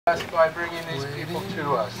By bringing these people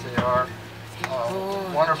to us. They are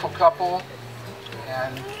a wonderful couple,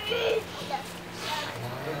 and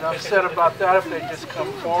enough said about that. If they just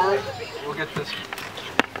come forward, we'll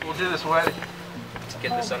do this wedding. Let's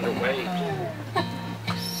get this underway.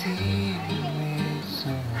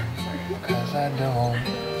 Cause I don't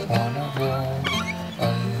wanna go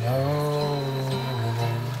alone.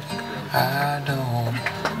 I don't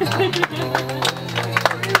wanna go.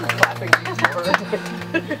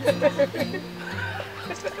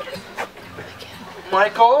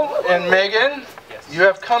 Michael and Megan, you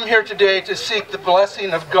have come here today to seek the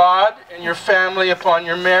blessing of God and your family upon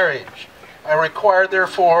your marriage. I require,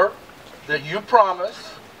 therefore, that you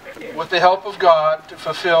promise, with the help of God, to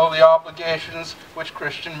fulfill the obligations which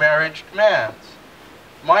Christian marriage demands.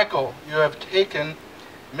 Michael, you have taken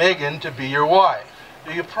Megan to be your wife.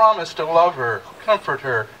 Do you promise to love her, comfort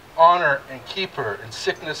her, honor and keep her in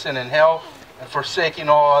sickness and in health, and forsaking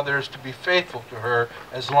all others, to be faithful to her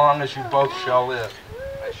as long as you both shall live?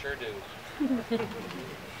 I sure do.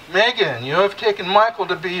 Megan, you have taken Michael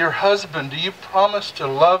to be your husband. Do you promise to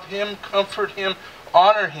love him, comfort him,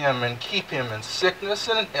 honor him, and keep him in sickness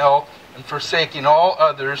and in health, and forsaking all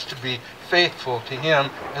others, to be faithful to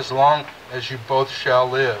him as long as you both shall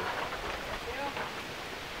live?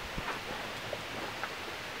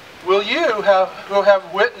 Will you, who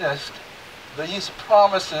have witnessed these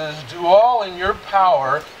promises, do all in your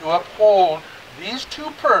power to uphold these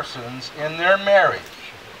two persons in their marriage?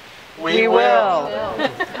 We will.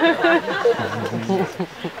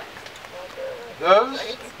 Those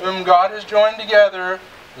whom God has joined together,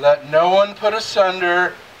 let no one put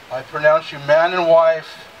asunder. I pronounce you man and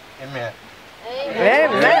wife. Amen.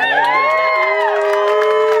 Amen.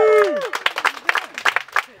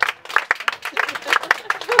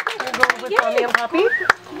 Go with Mommy and Poppy.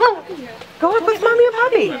 Go with Mommy and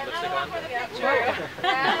Poppy.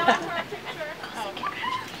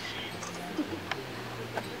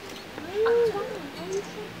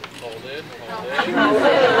 Hold it, hold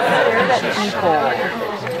it.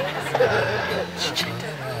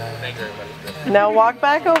 Thank you, everybody. Now walk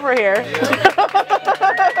back over here.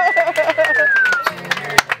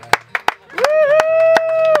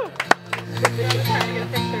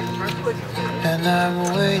 And I'm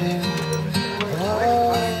waiting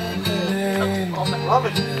all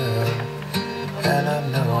day. And I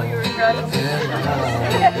know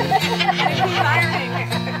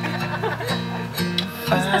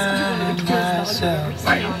find myself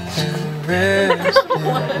in rest in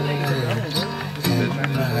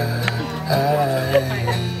my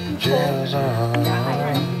angel's arms.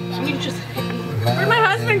 Where'd my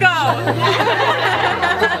husband go?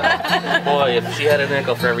 Boy, if she had a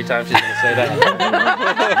nickel for every time she's going to say that.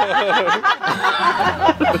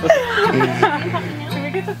 Can we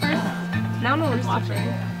get the first? Now no one's watching.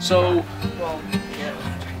 So,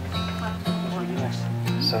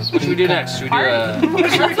 what should we do next? Should we do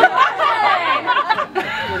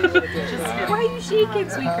Why are you shaking,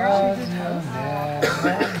 sweet girl?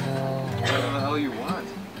 Whatever the hell you want.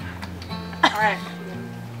 Alright.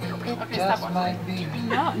 Okay, stop watching.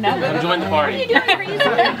 No. Join the party. What are you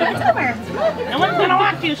doing? No one's gonna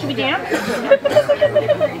watch you. Should we dance?